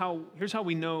here's how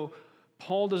we know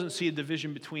Paul doesn't see a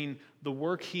division between the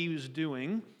work he was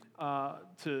doing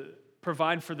to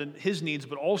provide for his needs,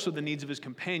 but also the needs of his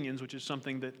companions, which is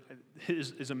something that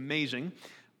is amazing.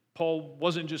 Paul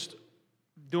wasn't just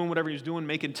doing whatever he was doing,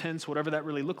 making tents, whatever that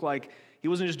really looked like. He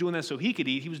wasn't just doing that so he could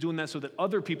eat. He was doing that so that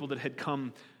other people that had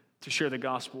come to share the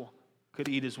gospel could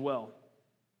eat as well.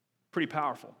 Pretty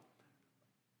powerful.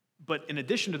 But in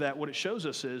addition to that, what it shows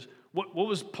us is, what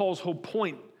was Paul's whole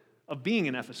point of being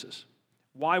in Ephesus?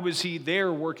 Why was he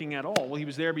there working at all? Well, he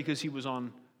was there because he was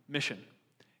on mission.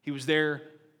 He was there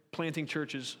planting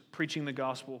churches, preaching the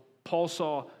gospel. Paul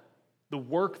saw the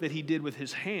work that he did with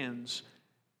his hands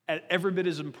every bit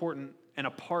as important and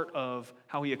a part of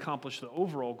how he accomplished the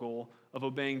overall goal of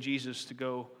obeying Jesus to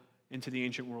go into the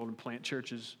ancient world and plant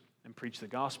churches and preach the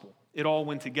gospel. It all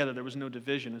went together. There was no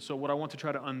division. And so what I want to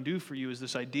try to undo for you is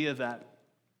this idea that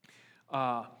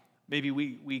maybe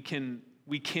we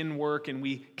can work and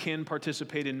we can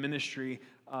participate in ministry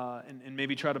and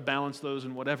maybe try to balance those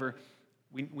and whatever.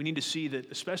 We need to see that,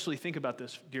 especially think about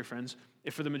this, dear friends,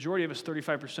 if for the majority of us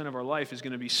 35% of our life is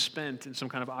going to be spent in some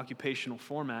kind of occupational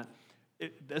format,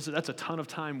 that's a ton of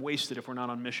time wasted if we're not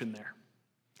on mission there.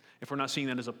 If we're not seeing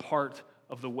that as a part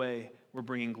of the way we're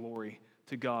bringing glory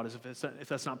to God, as if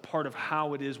that's not part of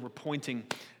how it is we're pointing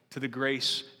to the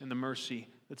grace and the mercy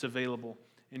that's available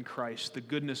in Christ, the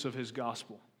goodness of his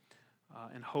gospel,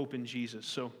 and hope in Jesus.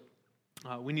 So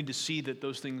we need to see that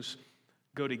those things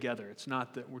go together. It's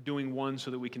not that we're doing one so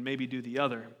that we can maybe do the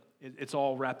other. It's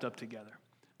all wrapped up together.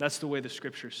 That's the way the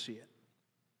scriptures see it.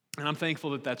 And I'm thankful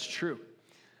that that's true.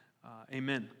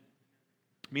 Amen.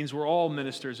 It means we're all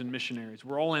ministers and missionaries.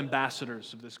 We're all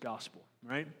ambassadors of this gospel,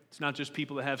 right? It's not just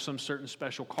people that have some certain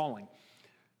special calling.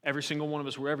 Every single one of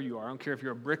us, wherever you are, I don't care if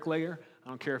you're a bricklayer, I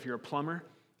don't care if you're a plumber,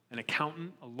 an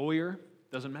accountant, a lawyer,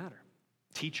 doesn't matter.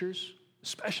 Teachers,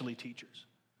 especially teachers,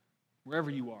 wherever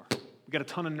you are. We've got a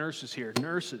ton of nurses here.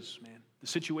 Nurses, man. The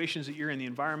situations that you're in, the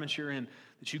environments you're in,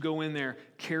 that you go in there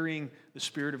carrying the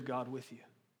Spirit of God with you,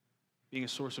 being a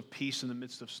source of peace in the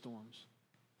midst of storms.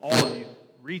 All of you.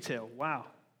 Retail, wow.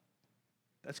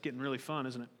 That's getting really fun,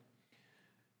 isn't it?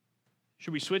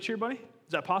 Should we switch here, buddy?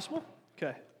 Is that possible?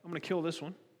 Okay, I'm going to kill this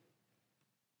one.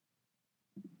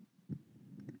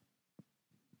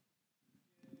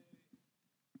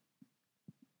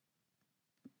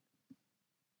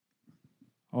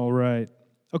 All right.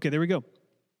 Okay, there we go.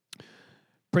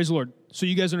 Praise the Lord. So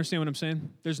you guys understand what I'm saying?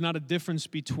 There's not a difference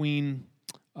between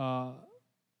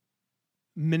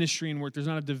ministry and work. There's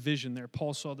not a division there.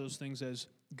 Paul saw those things as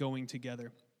going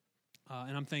together.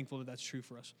 And I'm thankful that that's true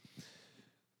for us.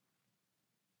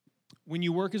 When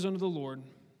you work as unto the Lord,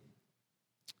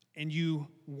 and you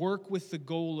work with the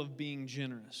goal of being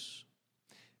generous,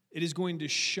 it is going to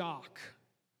shock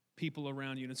people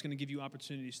around you, and it's going to give you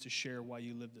opportunities to share why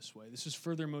you live this way. This is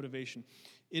further motivation.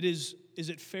 Is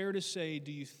it fair to say,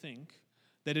 do you think,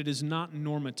 that it is not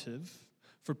normative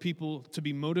for people to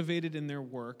be motivated in their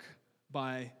work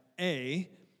by A,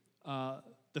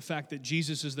 the fact that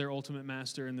Jesus is their ultimate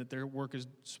master and that their work is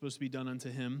supposed to be done unto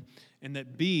him, and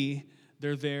that B,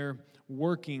 They're there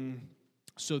working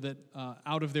so that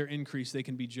out of their increase they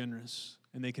can be generous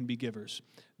and they can be givers.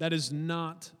 That is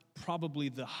not probably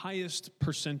the highest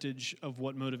percentage of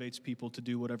what motivates people to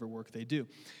do whatever work they do.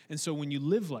 And so when you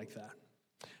live like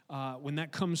that, when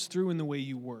that comes through in the way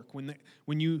you work,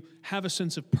 when you have a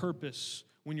sense of purpose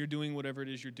when you're doing whatever it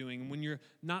is you're doing, and when you're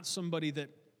not somebody that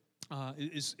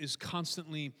is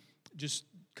constantly just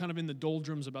kind of in the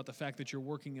doldrums about the fact that you're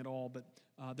working at all, but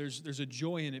there's a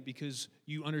joy in it because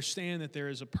you understand that there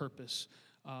is a purpose.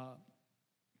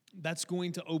 That's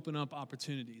going to open up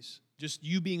opportunities. Just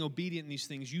you being obedient in these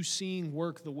things, you seeing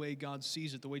work the way God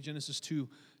sees it, the way Genesis 2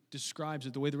 describes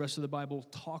it, the way the rest of the Bible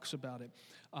talks about it.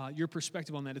 Your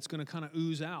perspective on that, it's going to kind of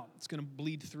ooze out. It's going to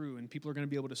bleed through, and people are going to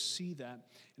be able to see that,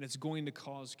 and it's going to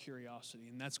cause curiosity,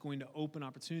 and that's going to open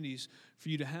opportunities for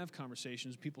you to have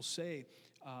conversations. People say,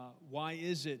 why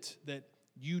is it that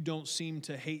you don't seem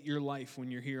to hate your life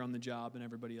when you're here on the job and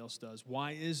everybody else does?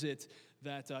 Why is it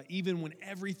that even when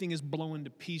everything is blowing to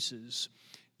pieces,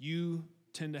 you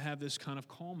tend to have this kind of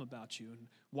calm about you? And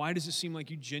why does it seem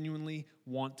like you genuinely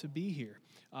want to be here?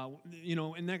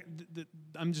 And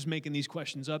I'm just making these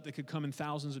questions up that could come in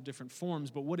thousands of different forms,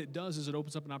 but what it does is it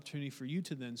opens up an opportunity for you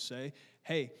to then say,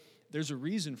 hey, there's a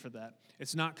reason for that.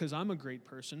 It's not because I'm a great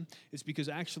person. It's because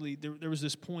actually there was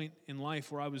this point in life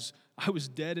where I was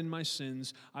dead in my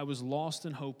sins. I was lost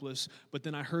and hopeless, but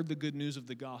then I heard the good news of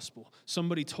the gospel.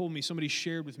 Somebody told me, somebody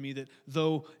shared with me that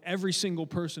though every single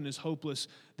person is hopeless,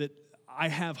 that I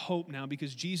have hope now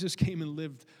because Jesus came and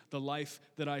lived the life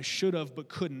that I should have but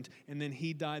couldn't, and then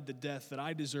he died the death that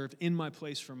I deserved in my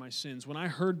place for my sins. When I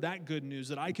heard that good news,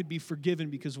 that I could be forgiven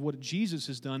because of what Jesus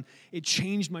has done, it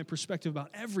changed my perspective about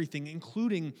everything,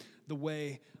 including the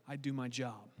way I do my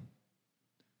job.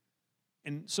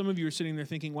 And some of you are sitting there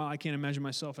thinking, wow, I can't imagine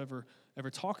myself ever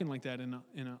talking like that in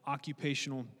an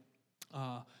occupational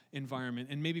environment.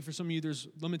 And maybe for some of you, there's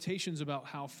limitations about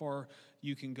how far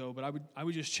you can go. But I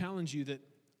would just challenge you that,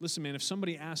 listen, man, if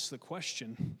somebody asks the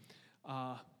question,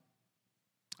 I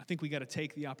think we got to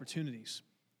take the opportunities.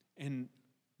 And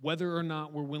whether or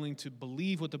not we're willing to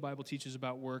believe what the Bible teaches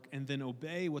about work and then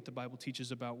obey what the Bible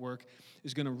teaches about work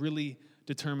is going to really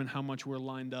determine how much we're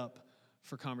lined up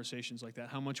for conversations like that,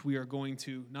 how much we are going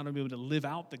to not only be able to live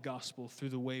out the gospel through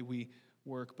the way we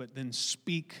work, but then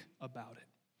speak about it.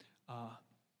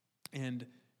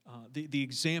 The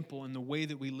example and the way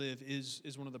that we live is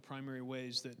one of the primary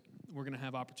ways that we're going to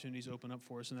have opportunities open up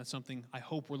for us, and that's something I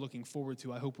hope we're looking forward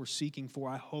to. I hope we're seeking for.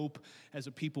 I hope as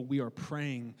a people we are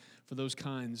praying for those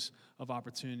kinds of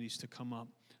opportunities to come up,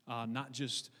 not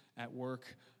just at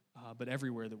work, but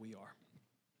everywhere that we are.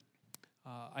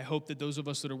 I hope that those of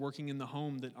us that are working in the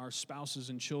home, that our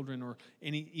spouses and children, or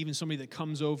even somebody that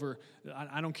comes over,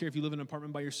 I don't care if you live in an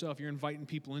apartment by yourself, you're inviting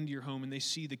people into your home and they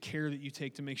see the care that you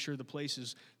take to make sure the place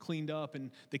is cleaned up and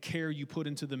the care you put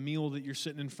into the meal that you're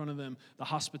sitting in front of them, the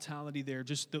hospitality there,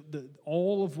 just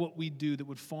all of what we do that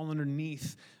would fall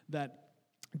underneath that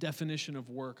definition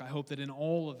of work. I hope that in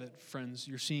all of it, friends,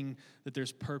 you're seeing that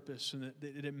there's purpose and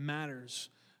that it matters.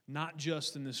 Not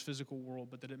just in this physical world,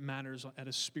 but that it matters at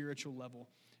a spiritual level.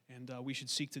 And we should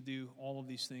seek to do all of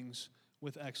these things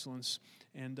with excellence.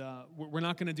 And we're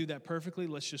not going to do that perfectly.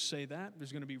 Let's just say that.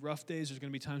 There's going to be rough days. There's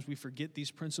going to be times we forget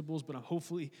these principles. But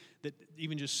hopefully that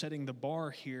even just setting the bar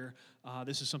here,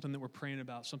 this is something that we're praying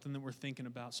about, something that we're thinking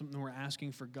about, something that we're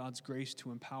asking for God's grace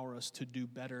to empower us to do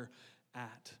better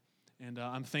at. And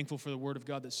I'm thankful for the Word of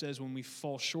God that says when we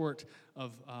fall short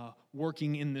of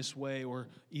working in this way or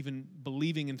even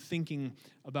believing and thinking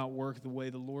about work the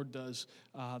way the Lord does,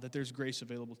 that there's grace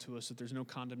available to us, that there's no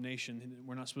condemnation. And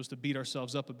we're not supposed to beat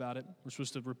ourselves up about it. We're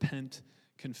supposed to repent,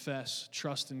 confess,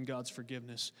 trust in God's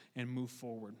forgiveness, and move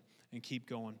forward and keep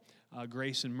going.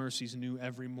 Grace and mercy is new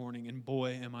every morning, and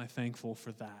boy, am I thankful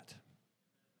for that.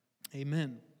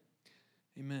 Amen.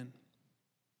 Amen.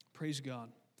 Praise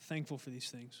God. Thankful for these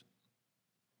things.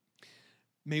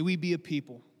 May we be a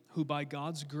people who by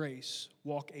God's grace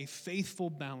walk a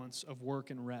faithful balance of work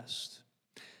and rest.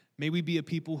 May we be a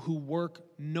people who work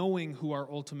knowing who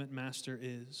our ultimate master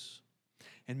is.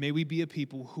 And may we be a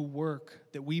people who work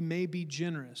that we may be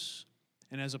generous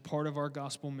and as a part of our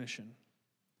gospel mission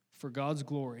for God's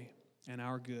glory and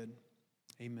our good.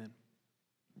 Amen.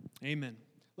 Amen.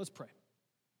 Let's pray.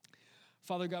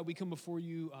 Father God, we come before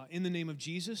you in the name of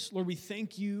Jesus. Lord, we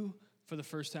thank you for the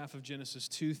first half of Genesis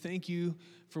 2. Thank you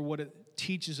for what it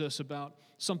teaches us about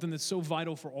something that's so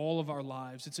vital for all of our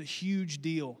lives. It's a huge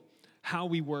deal. How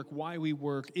we work, why we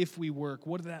work, if we work,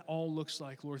 what that all looks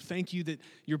like, Lord. Thank you that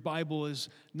your Bible is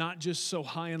not just so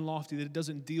high and lofty that it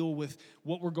doesn't deal with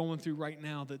what we're going through right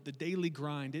now, that the daily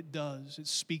grind, it does. It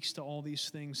speaks to all these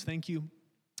things. Thank you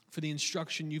for the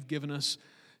instruction you've given us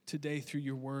today through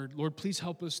your word. Lord, please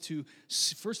help us to,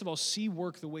 first of all, see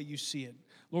work the way you see it.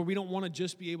 Lord, we don't want to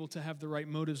just be able to have the right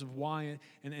motives of why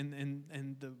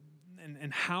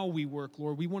and how we work,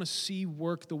 Lord. We want to see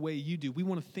work the way you do. We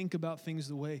want to think about things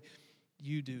the way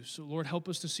you do. So, Lord, help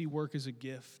us to see work as a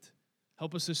gift.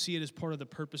 Help us to see it as part of the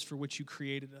purpose for which you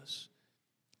created us.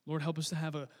 Lord, help us to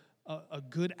have a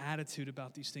good attitude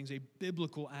about these things, a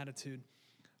biblical attitude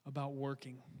about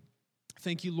working.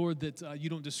 Thank you, Lord, that you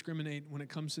don't discriminate when it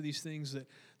comes to these things, that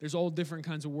there's all different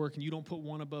kinds of work and you don't put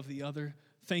one above the other.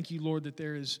 Thank you, Lord, that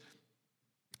there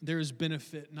is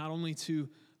benefit not only to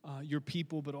your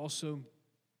people, but also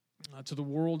to the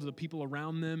world, to the people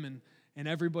around them, and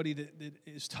everybody that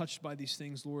is touched by these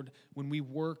things, Lord, when we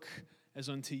work as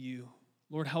unto you.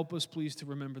 Lord, help us, please, to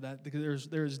remember that, because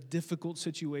there's difficult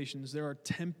situations. There are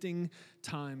tempting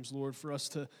times, Lord, for us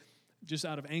to, just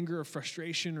out of anger or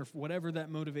frustration or whatever that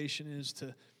motivation is,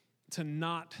 to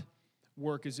not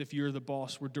work as if you're the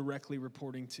boss we're directly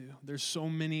reporting to. There's so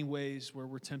many ways where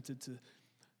we're tempted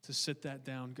to sit that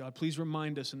down. God, please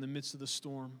remind us in the midst of the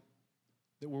storm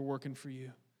that we're working for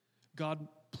you. God,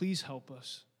 please help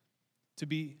us to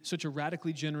be such a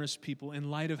radically generous people in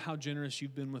light of how generous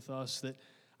you've been with us, that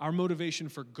our motivation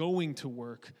for going to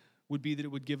work would be that it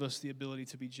would give us the ability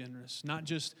to be generous. Not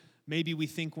just maybe we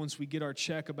think once we get our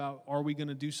check about, are we going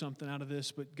to do something out of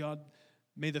this? But God,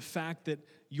 may the fact that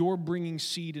you're bringing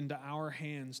seed into our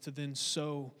hands to then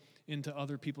sow into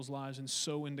other people's lives and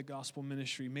sow into gospel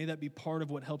ministry, may that be part of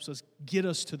what helps us get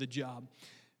us to the job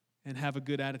and have a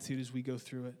good attitude as we go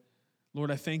through it.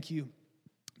 Lord, I thank you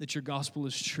that your gospel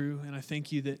is true, and I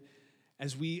thank you that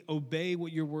as we obey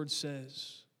what your word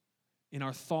says in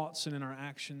our thoughts and in our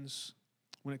actions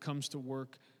when it comes to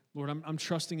work, Lord, I'm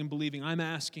trusting and believing. I'm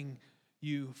asking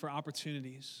you for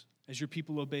opportunities as your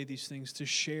people obey these things to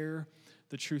share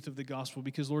the truth of the gospel,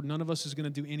 because, Lord, none of us is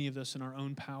going to do any of this in our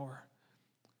own power.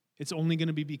 It's only going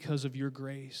to be because of your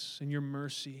grace and your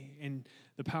mercy and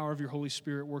the power of your Holy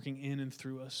Spirit working in and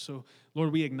through us. So,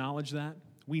 Lord, we acknowledge that.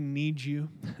 We need you.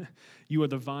 You are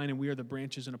the vine and we are the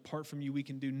branches, and apart from you, we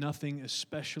can do nothing,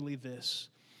 especially this.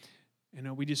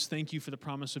 And we just thank you for the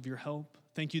promise of your help.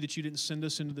 Thank you that you didn't send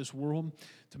us into this world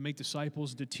to make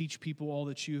disciples, to teach people all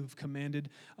that you've commanded,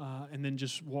 and then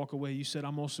just walk away. You said,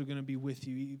 I'm also going to be with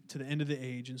you to the end of the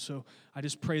age. And so I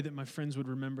just pray that my friends would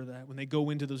remember that when they go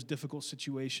into those difficult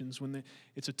situations, when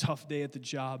it's a tough day at the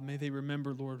job, may they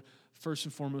remember, Lord, first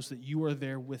and foremost, that you are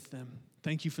there with them.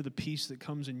 Thank you for the peace that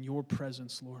comes in your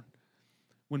presence, Lord.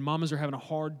 When mamas are having a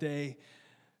hard day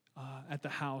at the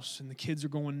house and the kids are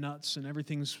going nuts and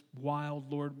everything's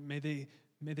wild, Lord, may they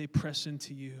press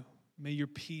into you. May your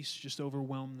peace just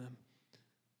overwhelm them.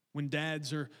 When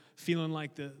dads are feeling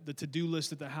like the to-do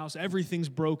list at the house, everything's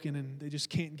broken and they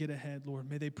just can't get ahead, Lord,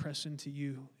 may they press into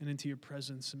you and into your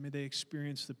presence, and may they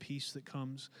experience the peace that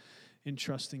comes in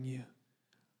trusting you.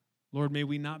 Lord, may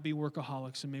we not be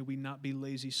workaholics, and may we not be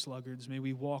lazy sluggards. May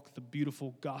we walk the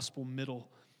beautiful gospel middle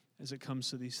as it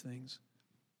comes to these things.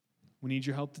 We need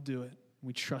your help to do it.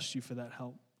 We trust you for that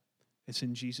help. It's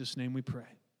in Jesus' name we pray.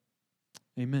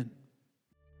 Amen.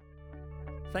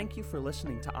 Thank you for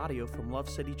listening to audio from Love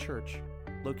City Church,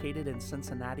 located in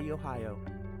Cincinnati, Ohio.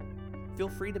 Feel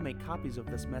free to make copies of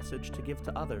this message to give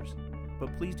to others,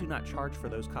 but please do not charge for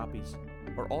those copies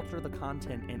or alter the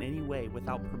content in any way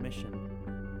without permission.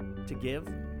 To give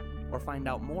or find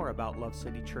out more about Love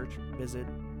City Church, visit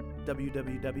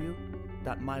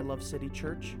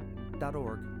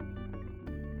www.mylovecitychurch.org.